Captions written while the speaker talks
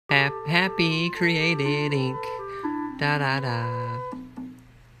Happy Created Inc. Da da da.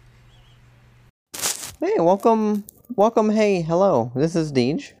 Hey, welcome, hey, hello, this is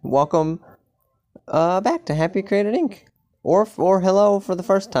Deej. Welcome, back to Happy Created Inc. Or hello for the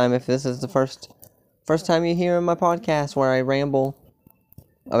first time, if this is the first time you hear my podcast where I ramble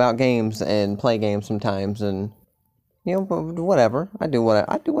about games and play games sometimes, and, whatever. I do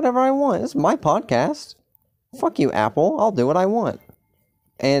whatever I want. It's my podcast. Fuck you, Apple. I'll do what I want.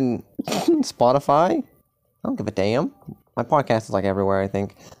 And Spotify, I don't give a damn. My podcast is like everywhere, I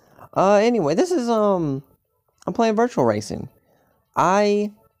think. Anyway, this is, I'm playing Virtual Racing.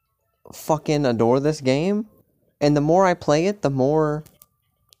 I fucking adore this game, and the more I play it, the more,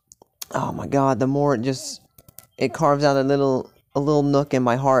 oh my god, the more it carves out a little nook in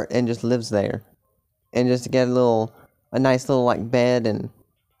my heart and just lives there. And just get a nice little, like, bed, and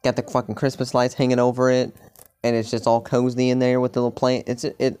got the fucking Christmas lights hanging over it, and it's just all cozy in there with the little plant.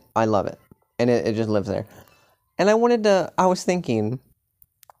 I love it. And it just lives there. And I was thinking,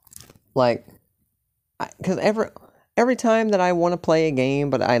 like, because every time that I want to play a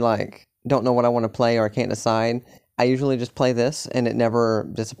game, but I, like, don't know what I want to play or I can't decide, I usually just play this, and it never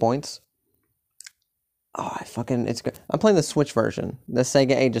disappoints. Oh, it's good. I'm playing the Switch version, the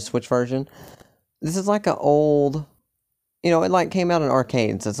Sega Ages Switch version. This is like an old, it, like, came out in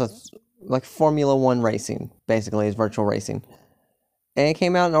arcades. It's like Formula 1 racing, basically, is Virtual Racing. And it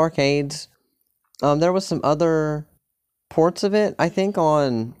came out in arcades. There was some other ports of it, I think,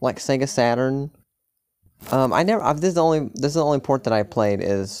 on, like, Sega Saturn. This is the only port that I played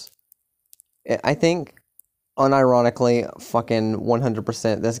I think, unironically, fucking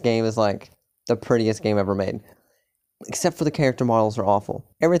 100%, this game is, like, the prettiest game ever made. Except for the character models are awful.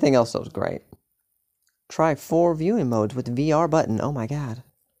 Everything else was great. Try 4 viewing modes with the VR button, oh my god.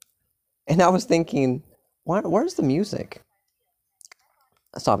 And I was thinking, where's the music?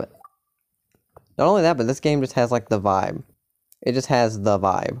 Stop it. Not only that, but this game just has, like, the vibe. It just has the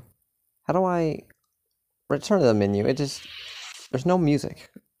vibe. How do I return to the menu? There's no music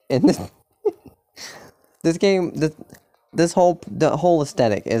in this. This game, the whole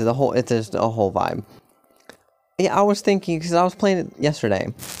aesthetic is it's just a whole vibe. Yeah, I was thinking, because I was playing it yesterday.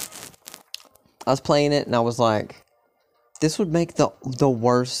 I was playing it, and I was like, this would make the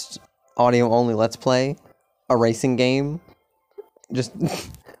worst audio-only Let's Play, a racing game. Just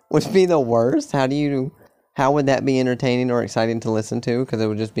would be the worst. How would that be entertaining or exciting to listen to? Because it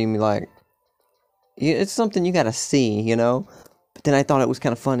would just be me like, it's something you gotta see, But then I thought it was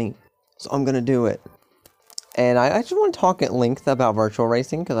kind of funny, so I'm gonna do it. And I just want to talk at length about Virtual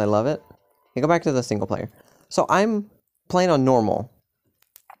Racing, because I love it. Okay, go back to the single player. So I'm playing on normal.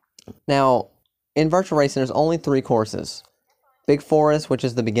 Now, in Virtual Racing, there's only 3 courses. Big Forest, which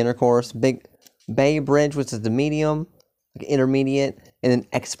is the beginner course. Big Bay Bridge, which is the medium, like intermediate. And then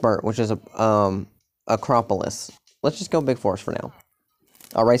Expert, which is Acropolis. Let's just go Big Forest for now.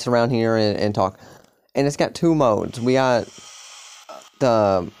 I'll race around here and talk. And it's got 2 modes. We got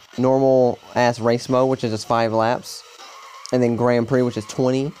the normal-ass race mode, which is just 5 laps. And then Grand Prix, which is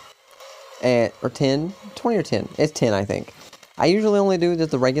 20. Or 10. 20 or 10. It's 10, I think. I usually only do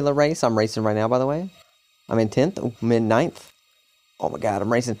just the regular race. I'm racing right now, by the way. I'm in 10th. I'm in 9th. Oh my god,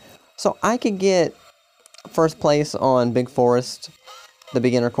 I'm racing. So I could get first place on Big Forest, the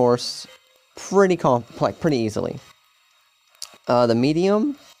beginner course, pretty easily. The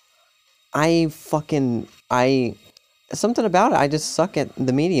medium, something about it, I just suck at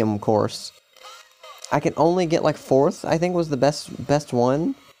the medium course. I can only get, like, 4th, I think was the best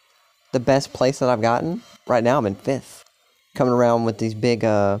one. The best place that I've gotten. Right now I'm in 5th. Coming around with these big,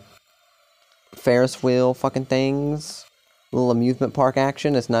 Ferris wheel fucking things. Little amusement park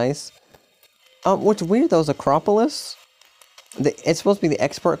action, it's nice. What's weird though is Acropolis. It's supposed to be the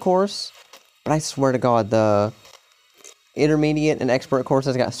expert course, but I swear to God, the intermediate and expert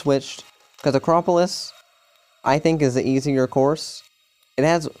courses got switched. Because Acropolis, I think, is the easier course. It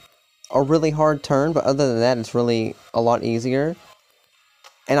has a really hard turn, but other than that, it's really a lot easier.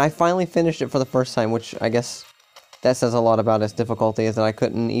 And I finally finished it for the first time, which I guess that says a lot about its difficulty, is that I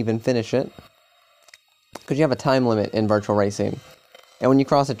couldn't even finish it. Because you have a time limit in Virtual Racing. And when you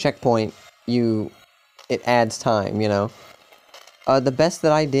cross a checkpoint, it adds time, The best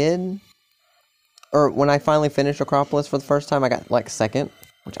that I did, or when I finally finished Acropolis for the first time, I got, like, 2nd,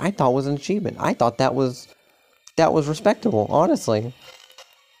 which I thought was an achievement. I thought that was respectable, honestly.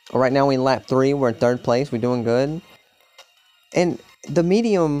 Right now we in lap 3, we're in 3rd place, we're doing good. And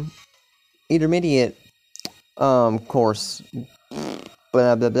the intermediate, course,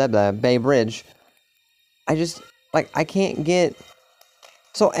 blah, blah, blah, blah, Bay Bridge, I can't get...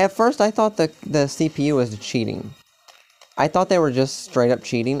 So, at first, I thought the CPU was cheating. I thought they were just straight up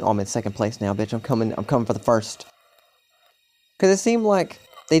cheating. Oh, I'm in second place now, bitch. I'm coming for the first. Because it seemed like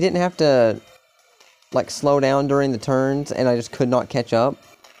they didn't have to, like, slow down during the turns, and I just could not catch up.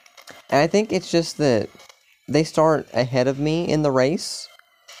 And I think it's just that they start ahead of me in the race,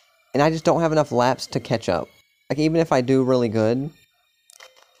 and I just don't have enough laps to catch up. Like, even if I do really good,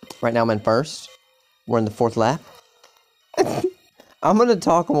 right now I'm in first. We're in the 4th lap. I'm gonna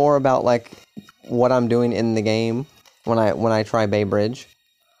talk more about, like, what I'm doing in the game when I try Bay Bridge.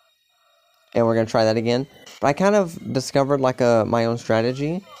 And we're gonna try that again. But I kind of discovered, like, my own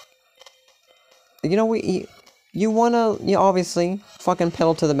strategy. You know, you wanna, obviously, fucking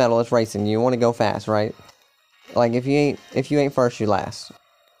pedal to the metal. It's racing. You wanna go fast, right? Like, if you ain't first, you last.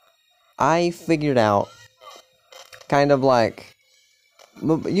 I figured out, kind of like,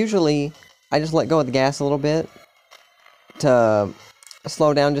 usually, I just let go of the gas a little bit to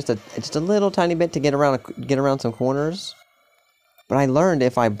slow down just a little tiny bit to get around some corners. But I learned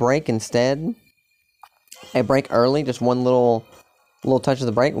if I brake instead, I brake early, just one little touch of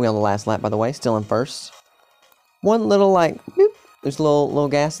the brake. We on the last lap, by the way, still in first. One little, like, boop, just a little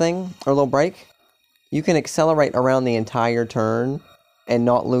gas thing, or a little brake. You can accelerate around the entire turn and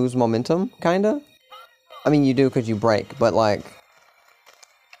not lose momentum, kinda. I mean, you do because you brake, but, like,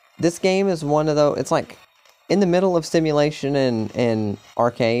 this game is one of those, it's like, in the middle of simulation and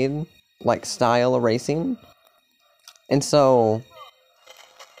arcade, like, style of racing. And so,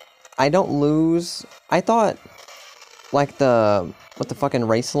 I don't lose. I thought, like, the fucking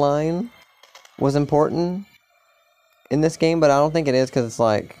race line was important in this game, but I don't think it is, because it's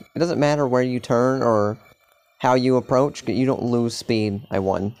like, it doesn't matter where you turn or how you approach, you don't lose speed. I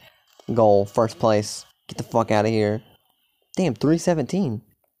won. Goal, first place. Get the fuck out of here. Damn, 317.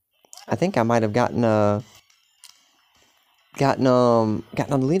 I think I might have gotten on the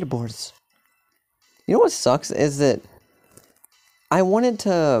leaderboards. You know what sucks is that I want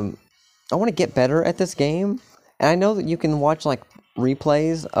to get better at this game, and I know that you can watch, like,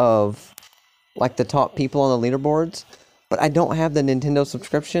 replays of, like, the top people on the leaderboards, but I don't have the Nintendo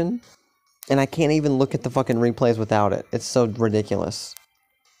subscription, and I can't even look at the fucking replays without it. It's so ridiculous.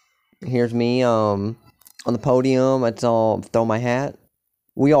 Here's me, on the podium. It's all, throw my hat.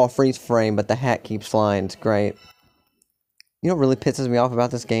 We all freeze frame, but the hat keeps flying. It's great. You know what really pisses me off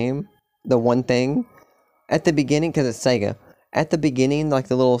about this game? The one thing, at the beginning, because it's Sega, at the beginning, like,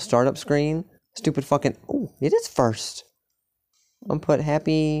 the little startup screen, stupid fucking, ooh, it is first. I'm gonna put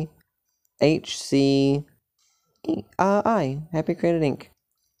Happy HCI, Happy Created Inc.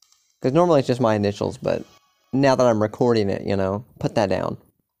 Because normally it's just my initials, but now that I'm recording it, you know, put that down.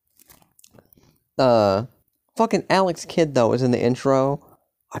 Fucking Alex Kidd, though, is in the intro.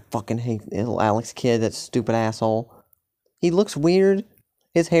 I fucking hate little Alex Kidd, that stupid asshole. He looks weird.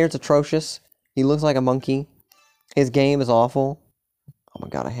 His hair's atrocious. He looks like a monkey. His game is awful. Oh my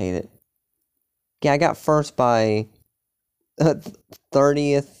god, I hate it. Yeah, I got first by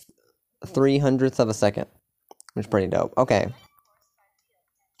 30th, 300th of a second. Which is pretty dope. Okay.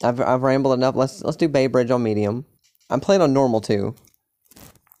 I've rambled enough. Let's do Bay Bridge on medium. I'm playing on normal too.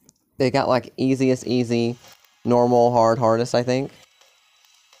 They got, like, easiest, easy, normal, hard, hardest, I think.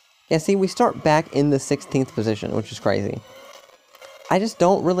 Yeah, see, we start back in the 16th position, which is crazy. I just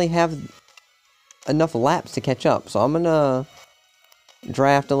don't really have enough laps to catch up, so I'm gonna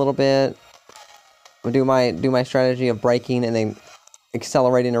draft a little bit. I'm gonna do my strategy of braking and then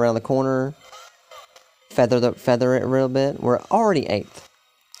accelerating around the corner. Feather it a little bit. We're already 8th,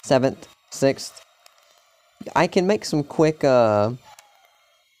 7th, 6th. I can make some quick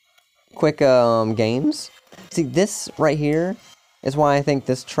games. See, this right here is why I think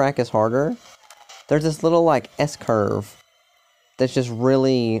this track is harder. There's this little, like, S-curve that's just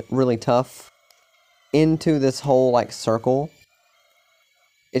really, really tough into this whole, like, circle.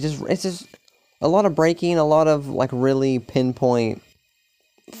 It's just a lot of braking, a lot of, like, really pinpoint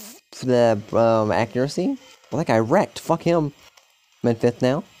the accuracy. Well, that guy wrecked. Fuck him. I'm in 5th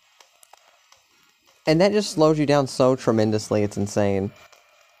now. And that just slows you down so tremendously, it's insane.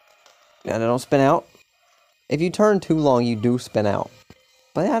 And I don't spin out. If you turn too long, you do spin out.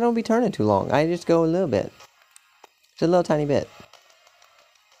 But I don't be turning too long. I just go a little bit. Just a little tiny bit.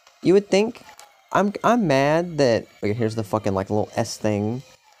 You would think, I'm mad that, okay, here's the fucking, like, little S thing.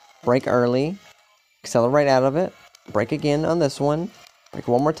 Brake early. Accelerate out of it. Brake again on this one. Brake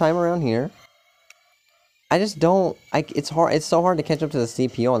one more time around here. I just don't, it's hard, it's so hard to catch up to the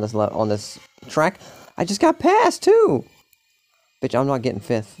CPU on this track. I just got passed too! Bitch, I'm not getting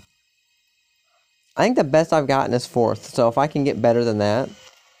 5th. I think the best I've gotten is 4th, so if I can get better than that,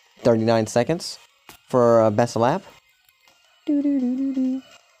 39 seconds for best lap.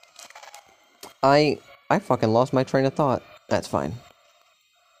 I fucking lost my train of thought. That's fine.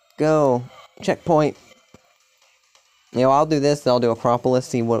 Go. Checkpoint. You know, I'll do this, then I'll do Acropolis,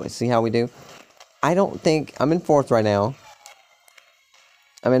 see how we do. I don't think... I'm in 4th right now.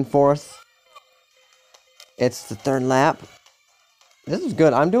 I'm in 4th. It's the 3rd lap. This is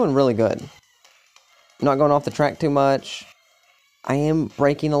good. I'm doing really good. I'm not going off the track too much. I am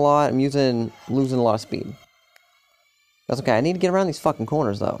braking a lot. I'm losing a lot of speed. That's okay. I need to get around these fucking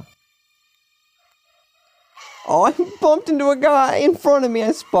corners, though. Oh, I bumped into a guy in front of me.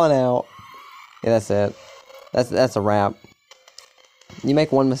 I spun out. Yeah, that's it. That's a wrap. You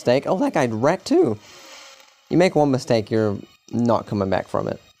make one mistake. Oh, that guy wrecked too. You make one mistake, you're not coming back from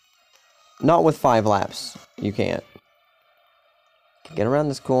it. Not with 5 laps. You can't. Get around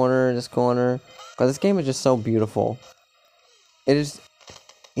this corner. But this game is just so beautiful. It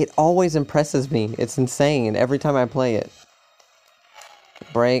always impresses me. It's insane every time I play it.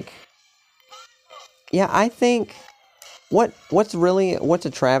 Brake. Yeah, I think what's a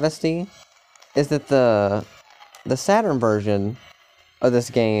travesty is that the Saturn version of this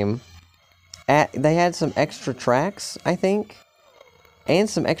game, they had some extra tracks, I think, and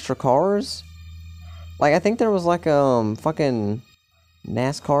some extra cars. Like, I think there was like fucking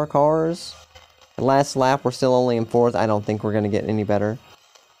NASCAR cars. Last lap, we're still only in 4th. I don't think we're gonna get any better.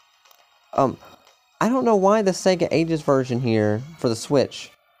 I don't know why the Sega Ages version here for the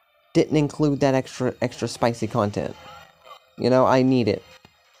Switch didn't include that extra spicy content. You know, I need it.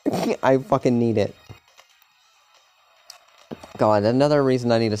 I fucking need it. God, another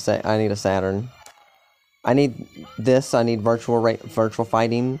reason I need a Saturn. I need this. I need Virtual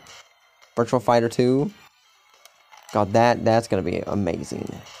Fighting, Virtual Fighter 2. God, that's gonna be amazing.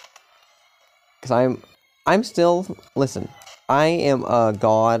 Cause I'm still, listen, I am a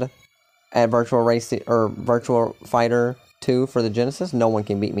god at Virtual Fighter 2 for the Genesis. No one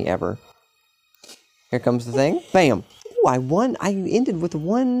can beat me ever. Here comes the thing. Bam. Ooh, I won. I ended with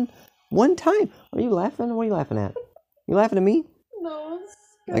one time. Are you laughing? What are you laughing at? You laughing at me? No,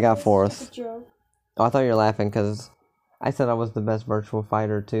 I got 4th. a joke. Oh, I thought you were laughing because I said I was the best Virtual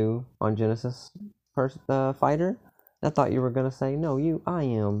Fighter 2 on Genesis fighter. I thought you were gonna say no. I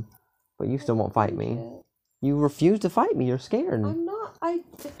am, but you still won't fight me. You refuse to fight me. You're scared. I'm not.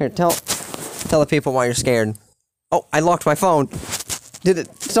 Here, tell the people why you're scared. Oh, I locked my phone. Did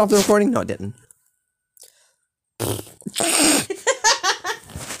it stop the recording? No, it didn't.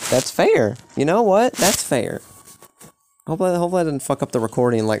 That's fair. You know what? That's fair. Hopefully I didn't fuck up the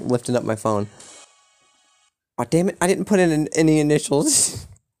recording, like lifting up my phone. Oh, damn it. I didn't put in any initials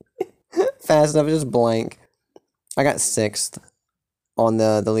fast enough. Just blank. I got 6th on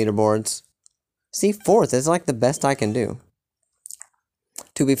the leaderboards. See, 4th is like the best I can do.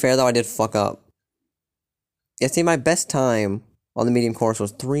 To be fair, though, I did fuck up. Yeah, see, my best time on the medium course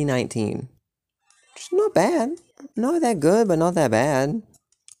was 3:19. Which is not bad. Not that good, but not that bad.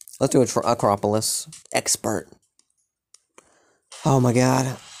 Let's do Acropolis. Expert. Oh my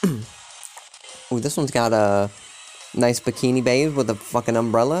god. Ooh, this one's got a nice bikini babe with a fucking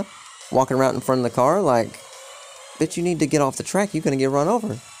umbrella walking around in front of the car like, bitch, you need to get off the track. You're gonna get run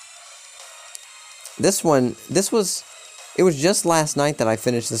over. It was just last night that I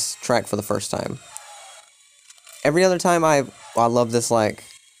finished this track for the first time. Every other time I love this, like,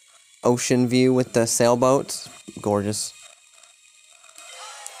 ocean view with the sailboats. Gorgeous.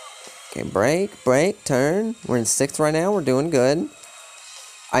 Okay, brake, turn. We're in 6th right now. We're doing good.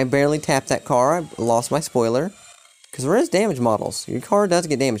 I barely tapped that car. I lost my spoiler. Because there is damage models. Your car does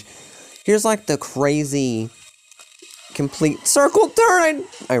get damaged. Here's, like, the crazy complete circle turn.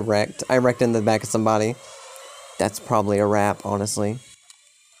 I wrecked. I wrecked in the back of somebody. That's probably a wrap, honestly.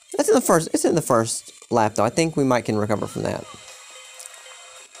 It's in the first lap, though. I think we can recover from that.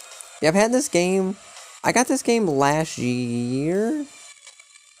 Yeah, I've had this game. I got this game last year.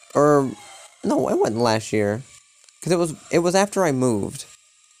 Or, no, it wasn't last year. Because it was after I moved.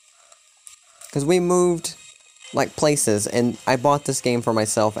 Because we moved, like, places, and I bought this game for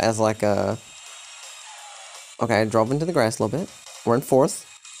myself as, like, a... Okay, I drove into the grass a little bit. We're in 4th.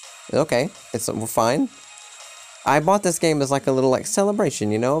 Okay, we're fine. I bought this game as like a little like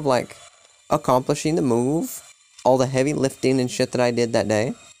celebration, you know, of like accomplishing the move, all the heavy lifting and shit that I did that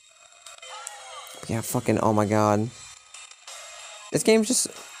day. Yeah, fucking, oh my god. This game's just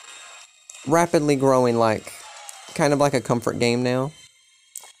rapidly growing like, kind of like a comfort game now.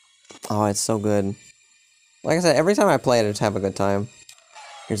 Oh, it's so good. Like I said, every time I play it, I just have a good time.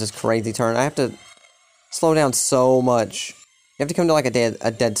 Here's this crazy turn. I have to slow down so much. You have to come to like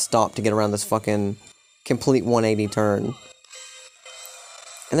a dead stop to get around this fucking complete 180 turn.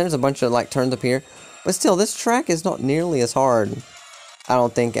 And there's a bunch of like turns up here. But still, this track is not nearly as hard, I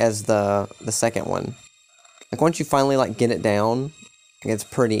don't think, as the second one. Like, once you finally, like, get it down, it's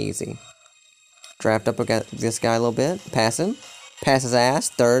pretty easy. Draft up against this guy a little bit. Pass him. Pass his ass.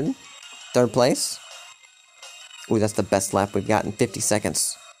 Third place. Ooh, that's the best lap we've got in 50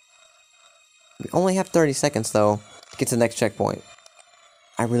 seconds. We only have 30 seconds, though, to get to the next checkpoint.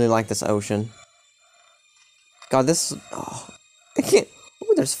 I really like this ocean. God, this... Oh, I can't...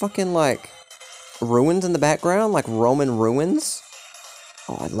 Ooh, there's fucking, like, ruins in the background, like Roman ruins.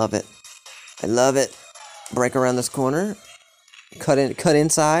 Oh, I love it. I love it. Break around this corner. Cut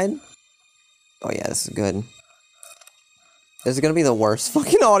inside. Oh, yeah, this is good. This is gonna be the worst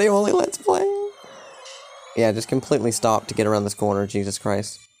fucking audio-only Let's Play. Yeah, just completely stop to get around this corner, Jesus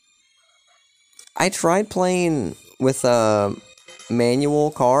Christ. I tried playing with a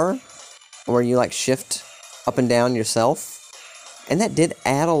manual car, where you, like, shift up and down yourself, and that did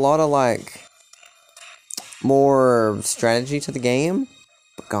add a lot of, like, more strategy to the game,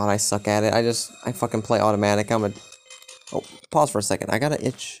 but God, I suck at it. I fucking play automatic. Oh, pause for a second. I got an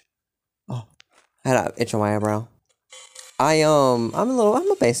itch. Oh, I had an itch on my eyebrow. I'm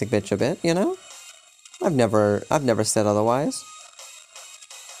a basic bitch a bit, you know? I've never said otherwise.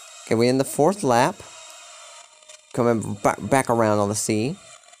 Okay, we in the 4th lap. Coming back around on the sea.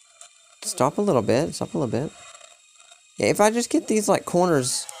 Stop a little bit. Yeah, if I just get these, like,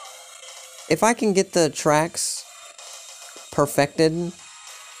 corners... If I can get the tracks perfected, and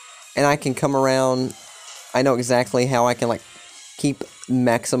I can come around... I know exactly how I can, like, keep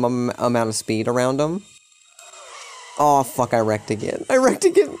maximum amount of speed around them. Oh, fuck, I wrecked again.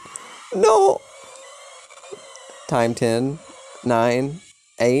 No! Time 10, 9,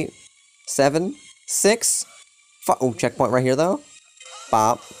 8, 7, 6... Oh, checkpoint right here, though.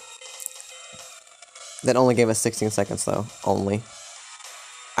 Bop. That only gave us 16 seconds, though. Only.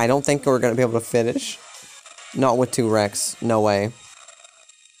 I don't think we're going to be able to finish. Not with 2 wrecks. No way.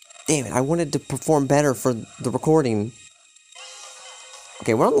 Damn it, I wanted to perform better for the recording.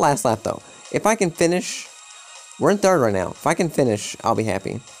 Okay, we're on the last lap, though. If I can finish... We're in 3rd right now. If I can finish, I'll be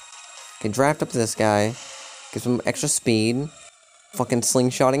happy. Okay, draft up to this guy. Give some extra speed. Fucking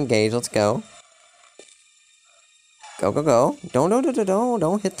slingshot engage. Let's go. Go.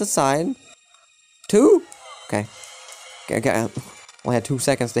 Don't hit the side. 2? Okay. I only had 2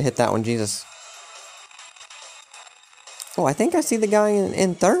 seconds to hit that one, Jesus. Oh, I think I see the guy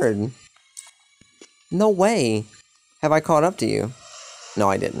in 3rd. No way. Have I caught up to you? No,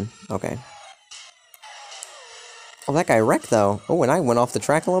 I didn't. Okay. Oh, that guy wrecked, though. Oh, and I went off the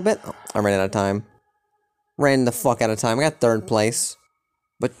track a little bit. Oh, I ran out of time. Ran the fuck out of time. I got 3rd place.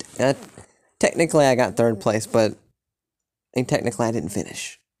 But, technically I got 3rd place, but... And technically, I didn't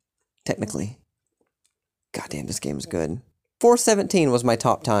finish. Technically. Goddamn, this game is good. 4:17 was my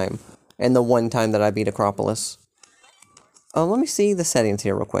top time. And the one time that I beat Acropolis. Let me see the settings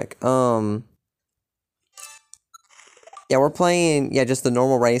here real quick. Yeah, we're playing, just the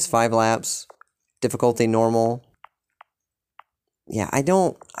normal race, 5 laps. Difficulty normal. Yeah, I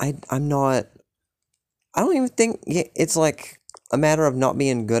don't even think it's like a matter of not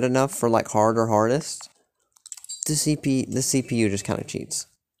being good enough for like hard or hardest. The CPU just kind of cheats,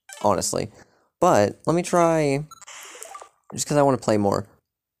 honestly. But let me try, just because I want to play more.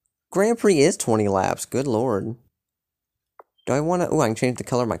 Grand Prix is 20 laps. Good lord. Do I want to? Oh, I can change the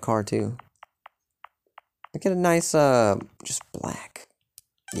color of my car too. I get a nice just black.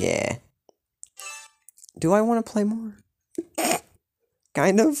 Yeah. Do I want to play more?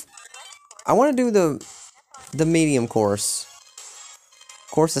 Kind of. I want to do the medium course.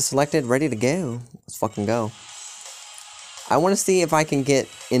 Course is selected, ready to go. Let's fucking go. I want to see if I can get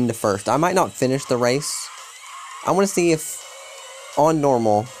into 1st. I might not finish the race. I want to see if, on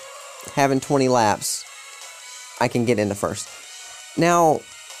normal, having 20 laps, I can get into 1st. Now,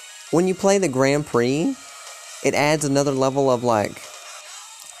 when you play the Grand Prix, it adds another level of, like,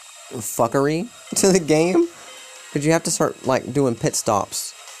 fuckery to the game. Because you have to start, like, doing pit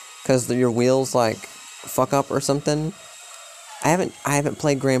stops. Because your wheels, like, fuck up or something. I haven't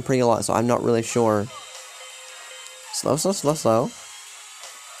played Grand Prix a lot, so I'm not really sure. Slow.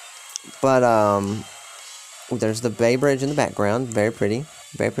 But, there's the Bay Bridge in the background. Very pretty.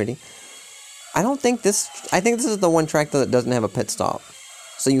 I think this is the one track that doesn't have a pit stop.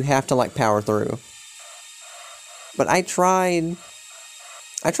 So you have to, like, power through. But I tried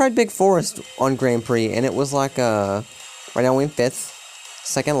Big Forest on Grand Prix, and it was like, right now we're in 5th.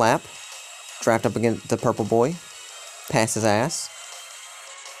 2nd lap. Draft up against the purple boy. Pass his ass.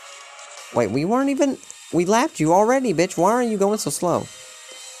 Wait, we lapped you already, bitch. Why are you going so slow?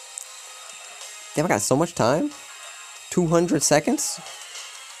 Damn, I got so much time? 200 seconds?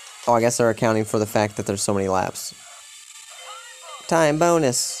 Oh, I guess they're accounting for the fact that there's so many laps. Time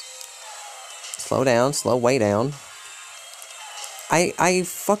bonus. Slow down, slow way down. I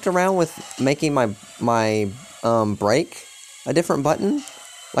fucked around with making my brake a different button.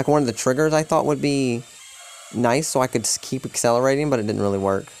 Like one of the triggers I thought would be nice so I could keep accelerating, but it didn't really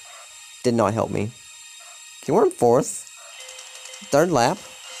work. Did not help me. Okay, we're in 4th. 3rd lap.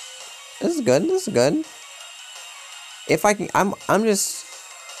 This is good, this is good. If I can,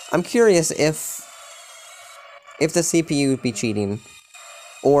 I'm curious if the CPU would be cheating,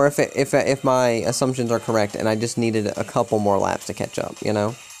 or if my assumptions are correct and I just needed a couple more laps to catch up, you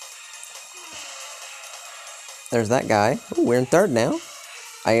know? There's that guy. Ooh, we're in 3rd now.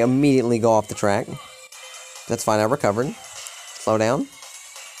 I immediately go off the track. That's fine, I recovered. Slow down.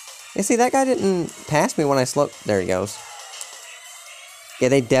 You see, that guy didn't pass me when I slowed. There he goes. Yeah,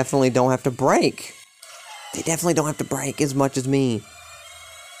 they definitely don't have to brake. They definitely don't have to brake as much as me.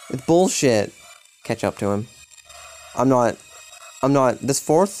 It's bullshit. Catch up to him. I'm not, this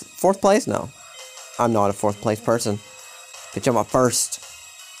fourth place? No. I'm not a 4th place person. Bitch, I'm a 1st.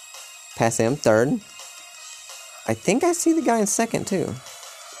 Pass him, 3rd. I think I see the guy in 2nd, too.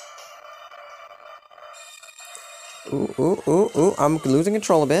 Ooh, I'm losing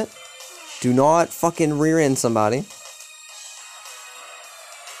control a bit. Do not fucking rear end somebody.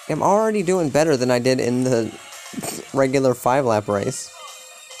 I'm already doing better than I did in the regular 5-lap race.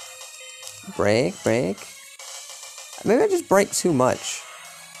 Brake. Maybe I just brake too much.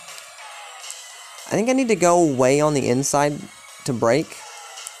 I think I need to go way on the inside to brake.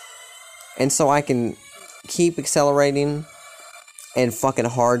 And so I can keep accelerating and fucking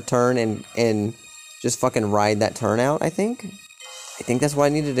hard turn and just fucking ride that turn out, I think. I think that's what I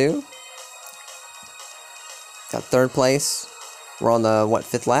need to do. Got 3rd place. We're on the,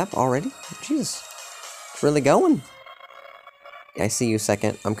 5th lap already? Jesus. It's really going. Yeah, I see you,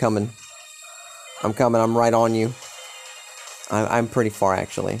 2nd. I'm coming. I'm right on you. I'm pretty far,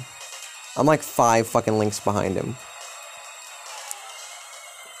 actually. I'm like 5 fucking links behind him.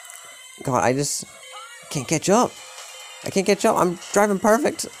 God, I just can't catch up. I can't catch up. I'm driving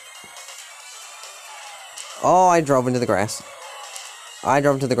perfect. Oh, I drove into the grass. I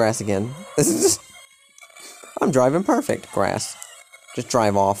drove into the grass again. This is just... I'm driving perfect. Grass. Just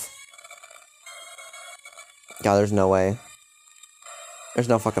drive off. God, there's no way. There's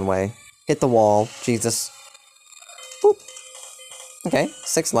no fucking way. Hit the wall. Jesus. Boop. Okay,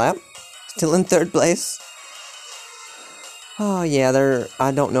 6th lap. Still in 3rd place. Oh, yeah,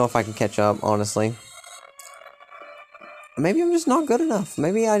 I don't know if I can catch up, honestly. Maybe I'm just not good enough.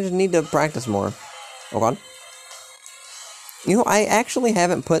 Maybe I just need to practice more. Hold on. You know, I actually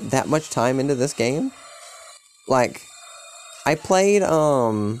haven't put that much time into this game. Like, I played,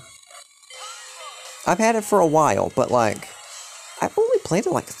 I've had it for a while, but, like, I've only played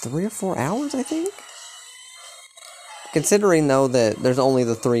it, like, 3 or 4 hours, I think? Considering, though, that there's only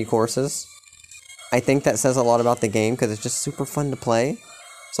the 3 courses, I think that says a lot about the game, because it's just super fun to play.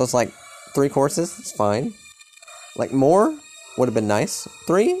 So it's like, 3 courses, it's fine. Like, more would have been nice.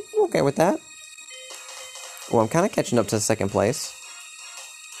 3, I'm okay with that. Well, I'm kind of catching up to 2nd place.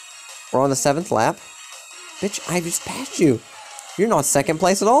 We're on the 7th lap. Bitch, I just passed you. You're not 2nd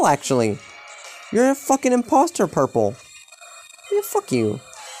place at all, actually. You're a fucking imposter, Purple. Yeah, fuck you.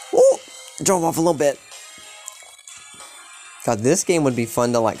 Oh, drove off a little bit. God, this game would be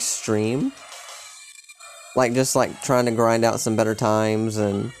fun to, like, stream. Like, just, like, trying to grind out some better times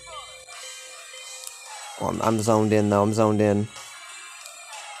and... Oh, I'm zoned in, though. I'm zoned in.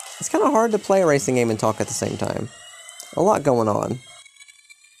 It's kind of hard to play a racing game and talk at the same time. A lot going on.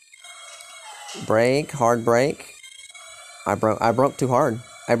 Brake, hard brake. I broke too hard.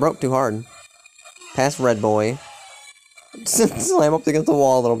 I broke too hard. Past Red Boy. Slam up against the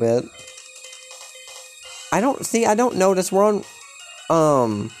wall a little bit. I don't notice. We're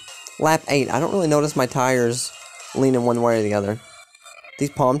on, lap 8. I don't really notice my tires leaning one way or the other.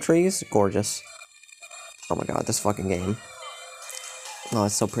 These palm trees, gorgeous. Oh my god, this fucking game. Oh,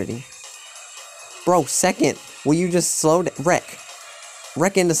 it's so pretty. Bro, 2nd. Will you just slow down? Wreck.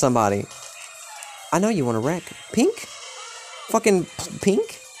 Wreck into somebody. I know you want to wreck. Pink? Fucking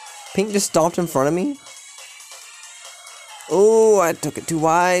Pink? Pink just stopped in front of me. Oh, I took it too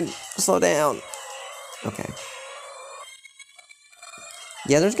wide. Slow down. Okay.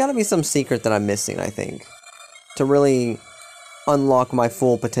 Yeah, there's got to be some secret that I'm missing, I think. To really unlock my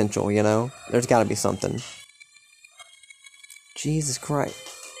full potential, you know? There's got to be something. Jesus Christ.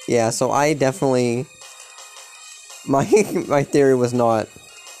 Yeah, so I definitely... My theory was not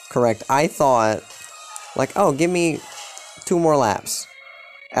correct. I thought, like, oh, give me 2 more laps.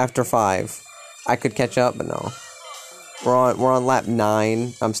 After 5. I could catch up, but no. We're on lap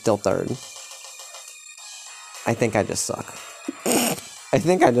 9. I'm still 3rd. I think I just suck. I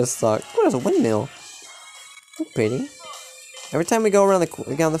think I just suck. What is a windmill? That's pretty. Every time we go around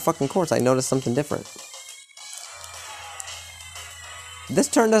the fucking course, I notice something different. This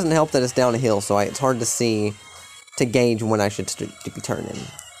turn doesn't help that it's down a hill, so it's hard to see, to gauge when I should be turning.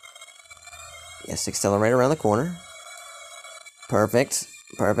 Yes, accelerate around the corner. Perfect.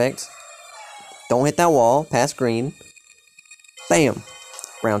 Perfect. Don't hit that wall. Pass green. Bam!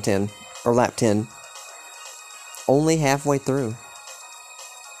 Round 10. Or lap 10. Only halfway through.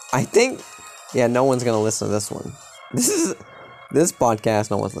 I think... Yeah, no one's gonna listen to this one. This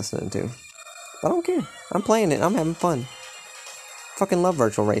podcast no one's listening to. But I don't care. I'm playing it. I'm having fun. Fucking love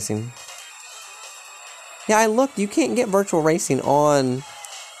virtual racing. Yeah, I looked. You can't get virtual racing on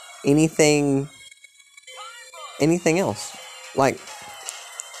anything else. Like,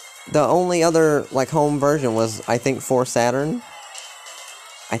 the only other, like, home version was, I think, for Saturn.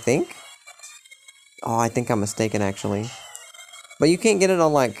 I think? Oh, I think I'm mistaken, actually. But you can't get it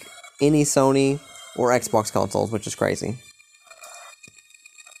on, like, any Sony or Xbox consoles, which is crazy.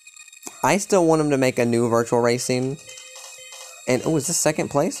 I still want them to make a new virtual racing. And, oh, is this second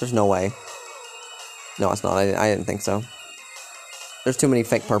place? There's no way. No, it's not. I didn't think so. There's too many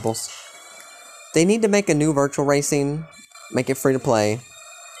fake purples. They need to make a new virtual racing. Make it free to play.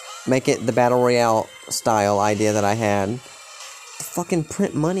 Make it the Battle Royale style idea that I had. Fucking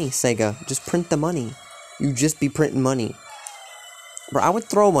print money, Sega. Just print the money. You just be printing money. Bro, I would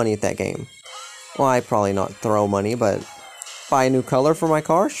throw money at that game. Well, I'd probably not throw money, but... Buy a new color for my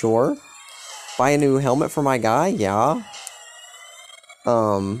car? Sure. Buy a new helmet for my guy? Yeah.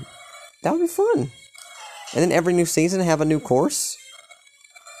 That would be fun. And then every new season have a new course.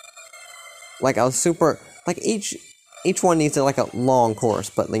 Like a super... Like each one needs like a long course,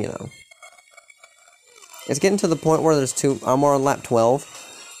 but you know. It's getting to the point where there's I'm on lap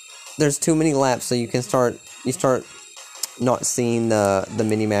 12. There's too many laps, so you start not seeing the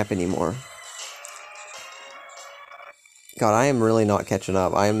mini-map anymore. God, I am really not catching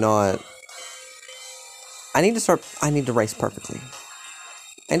up. I am not... I need to race perfectly.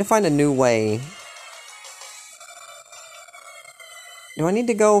 I need to find a new way. Do I need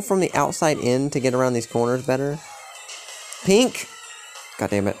to go from the outside in to get around these corners better? Pink! God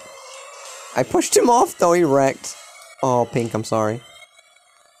damn it. I pushed him off, though. He wrecked. Oh, Pink, I'm sorry.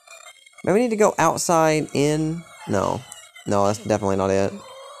 Maybe we need to go outside in? No. No, that's definitely not it.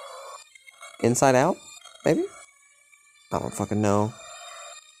 Inside out? Maybe? I don't fucking know.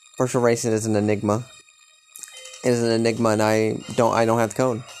 Virtual racing is an enigma. It is an enigma, and I don't have the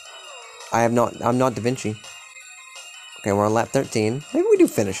code. I'm not Da Vinci. Okay, we're on lap 13. Maybe we do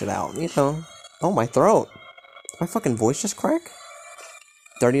finish it out, you know. Oh, my throat. My fucking voice just crack?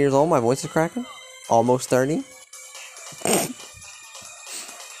 30 years old, my voice is cracking? Almost 30? I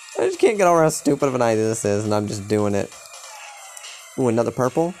just can't get over how stupid of an idea this is, and I'm just doing it. Ooh, another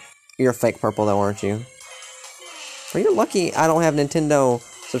purple? You're a fake purple, though, aren't you? Well, you're lucky I don't have Nintendo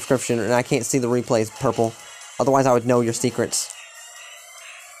subscription, and I can't see the replays purple. Otherwise, I would know your secrets.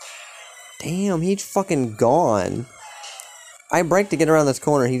 Damn, he's fucking gone. I brake to get around this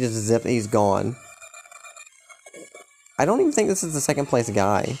corner, he's gone. I don't even think this is the second place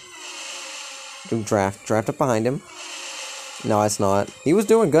guy. Do draft up behind him. No, it's not. He was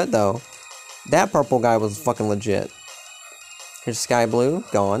doing good, though. That purple guy was fucking legit. Here's sky blue,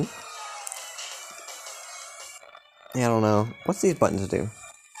 gone. Yeah, I don't know. What's these buttons do?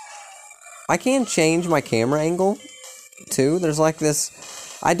 I can change my camera angle, too. There's like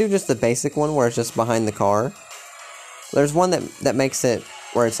this... I do just the basic one where it's just behind the car. There's one that makes it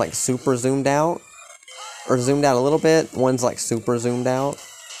where it's like super zoomed out. Or zoomed out a little bit. One's like super zoomed out.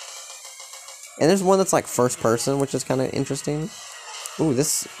 And there's one that's like first person, which is kind of interesting. Ooh,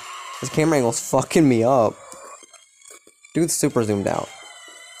 this camera angle's fucking me up. Do the super zoomed out.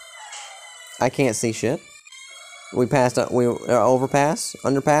 I can't see shit. We overpass,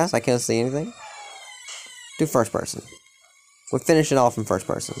 underpass. I can't see anything. Do first person. We finish it off in first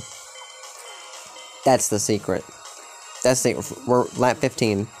person. That's the secret. That's the we're lap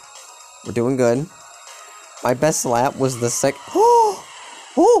 15. We're doing good. My best lap was the Oh!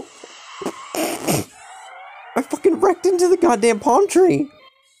 I fucking wrecked into the goddamn palm tree.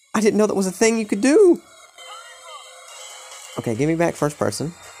 I didn't know that was a thing you could do. Okay, give me back first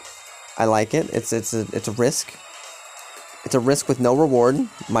person. I like it. It's a risk. It's a risk with no reward.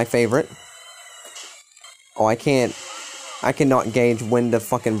 My favorite. Oh, I cannot gauge when to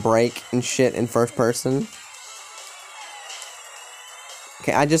fucking brake and shit in first person.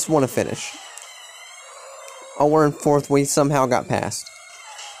 Okay, I just want to finish. Oh, we're in fourth. We somehow got past.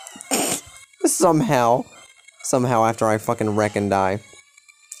 Somehow after I fucking wreck and die.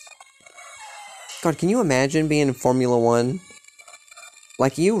 God, can you imagine being in Formula 1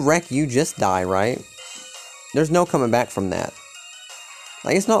 Like, you wreck, you just die, right? There's no coming back from that.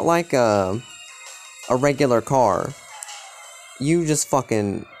 Like, it's not like a regular car. You just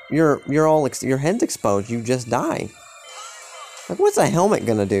fucking... You're all... your head's exposed. You just die. Like, what's a helmet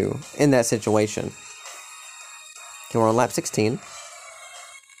gonna do in that situation? Okay, we're on lap 16.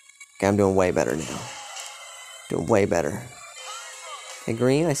 Okay, I'm doing way better now. Doing way better. Hey,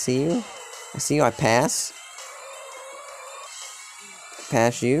 Green, I see you. I see you. I pass.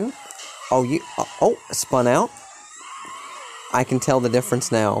 Pass you. Oh, you... Oh, spun out. I can tell the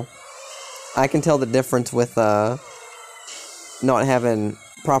difference now. I can tell the difference with, not having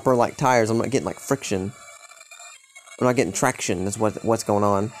proper, like, tires. I'm not getting, like, friction. I'm not getting traction is what's going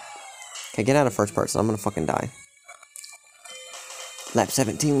on. Okay, get out of first person. I'm gonna fucking die. Lap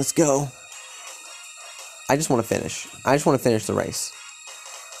 17, let's go. I just want to finish. I just want to finish the race.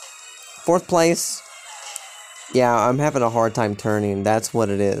 4th place. Yeah, I'm having a hard time turning. That's what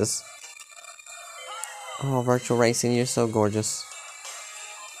it is. Oh, virtual racing, you're so gorgeous.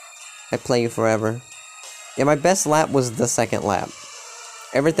 I play you forever. Yeah, my best lap was the 2nd lap.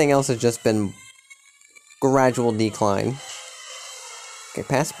 Everything else has just been gradual decline. Okay,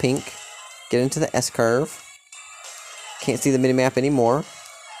 past pink. Get into the S-curve. Can't see the mini-map anymore.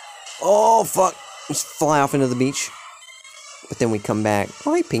 Oh, fuck. Just fly off into the beach. But then we come back.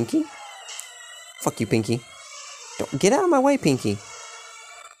 Oh, hey, Pinky. Fuck you, Pinky. Don't get out of my way, Pinky.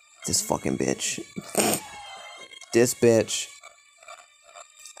 This fucking bitch. This bitch.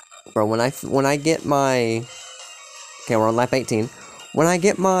 Bro, when I get my... Okay, we're on lap 18. When I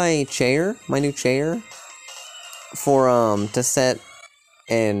get my chair, my new chair, for, to set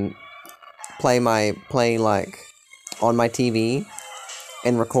and play like, on my TV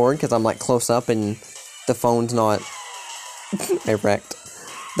and record, because I'm, like, close up and the phone's not... I wrecked.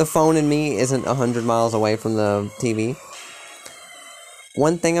 The phone and me isn't 100 miles away from the TV.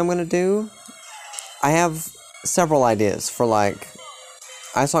 One thing I'm gonna do, I have several ideas for, like...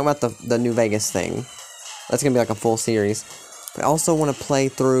 I was talking about the New Vegas thing. That's gonna be like a full series. But I also want to play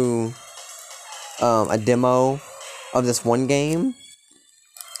through a demo of this one game.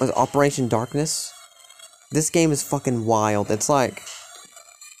 It was Operation Darkness. This game is fucking wild. It's like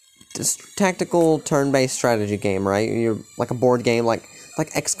this tactical turn-based strategy game, right? You're like a board game, like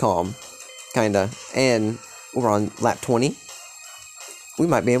XCOM, kinda. And we're on lap 20. We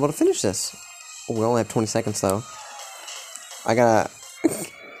might be able to finish this. Oh, we only have 20 seconds though.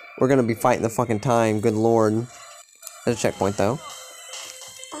 We're gonna be fighting the fucking time, good lord. There's a checkpoint, though.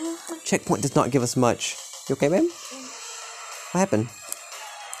 Checkpoint does not give us much. You okay, babe? What happened?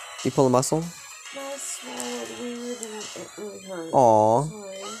 You pull a muscle? I swallowed weird and it really hurt. Aww.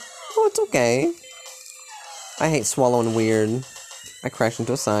 Sorry. Oh, it's okay. I hate swallowing weird. I crashed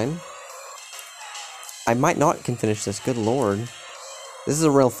into a sign. I might not can finish this, good lord. This is a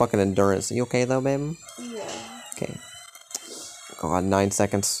real fucking endurance. Are you okay, though, babe? Yeah. Okay. God, 9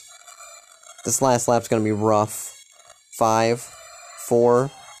 seconds. This last lap's gonna be rough. 5,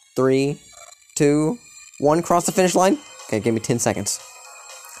 4, 3, 2, 1. Cross the finish line. Okay, give me 10 seconds.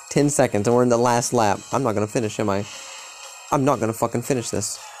 10 seconds, and we're in the last lap. I'm not gonna finish, am I? I'm not gonna fucking finish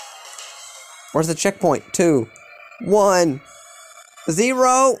this. Where's the checkpoint? 2, 1,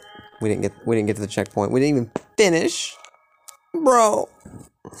 0. We didn't get to the checkpoint. We didn't even finish, bro.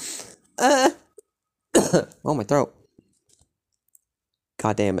 Oh, my throat.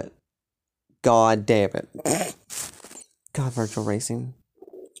 God damn it. God damn it. God, virtual racing.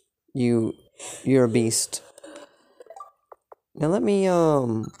 You're a beast. Now let me,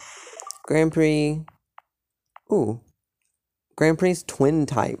 Grand Prix. Ooh. Grand Prix twin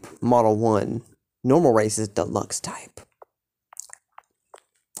type, Model 1. Normal races, deluxe type.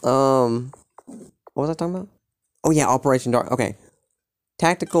 What was I talking about? Oh yeah, Operation Dark. Okay.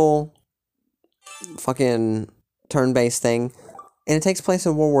 Tactical, fucking turn-based thing. And it takes place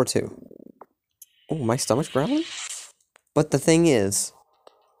in World War II. Oh, my stomach's growling? But the thing is,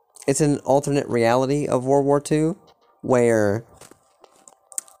 it's an alternate reality of World War II, where,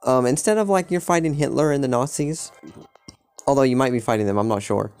 instead of, like, you're fighting Hitler and the Nazis, although you might be fighting them, I'm not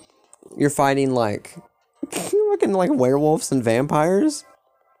sure, you're fighting, like, fucking, like, werewolves and vampires,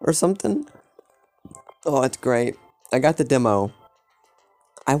 or something. Oh, it's great. I got the demo.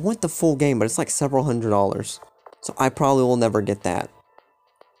 I want the full game, but it's like several $100s. So I probably will never get that.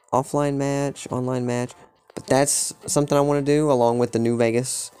 Offline match, online match. But that's something I want to do, along with the New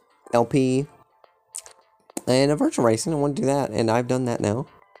Vegas LP. And a virtual racing, I want to do that, and I've done that now.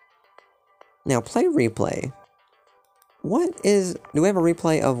 Now, play replay. Do we have a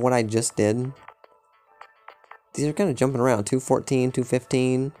replay of what I just did? These are kind of jumping around. 214,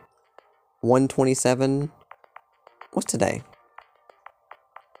 215, 127. What's today?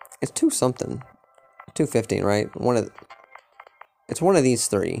 It's 2 something. 215, right? It's one of these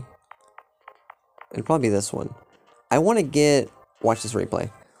 3. It'll probably be this one. I want to get... Watch this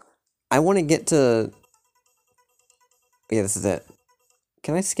replay. I want to get to... Yeah, this is it.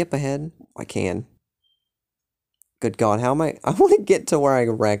 Can I skip ahead? I can. Good God, how am I... I want to get to where I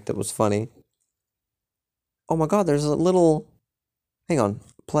wrecked. It was funny. Oh my God, there's a little... Hang on.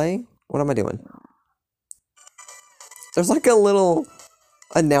 Play? What am I doing? There's like a little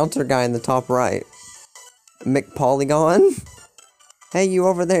announcer guy in the top right. McPolygon? Hey, you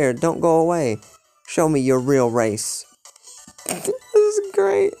over there, don't go away. Show me your real race. This is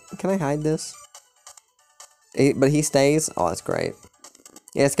great. Can I hide this? But he stays? Oh, that's great.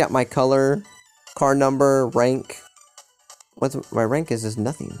 Yeah, it's got my color, car number, rank. What's my rank is just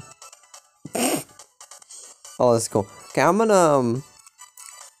nothing. Oh, that's cool. Okay, I'm gonna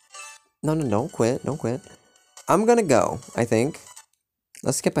No, don't quit. Don't quit. I'm gonna go, I think.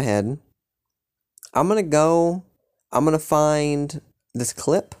 Let's skip ahead. I'm gonna find this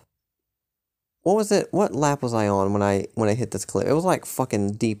clip. What was it? What lap was I on when I hit this clip? It was like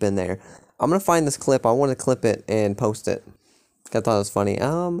fucking deep in there. I'm gonna find this clip. I want to clip it and post it. I thought it was funny.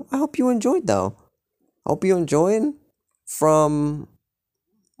 I hope you enjoyed though. I hope you enjoyed from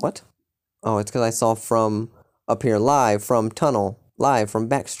what? Oh, it's because I saw from up here live from tunnel, live from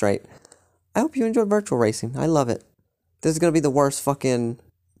back straight. I hope you enjoyed virtual racing. I love it. This is gonna be the worst fucking.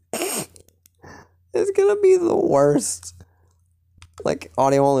 It's gonna be the worst, like,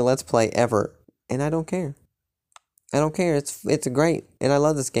 audio only Let's Play ever, and I don't care. I don't care. It's great, and I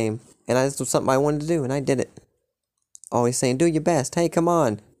love this game, and this was something I wanted to do, and I did it. Always saying, do your best. Hey, come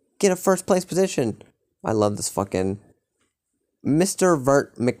on, get a first place position. I love this fucking Mr.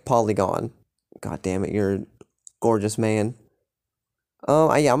 Vert McPolygon. God damn it, you're a gorgeous man.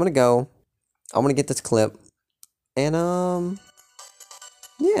 Yeah, I'm gonna go. I'm gonna get this clip, and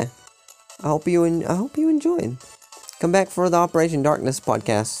yeah. I hope you enjoyed. Come back for the Operation Darkness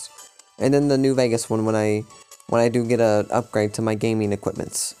podcast, and then the New Vegas one when I do get a upgrade to my gaming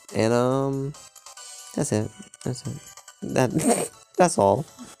equipments. And that's it. That's all.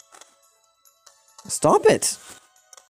 Stop it.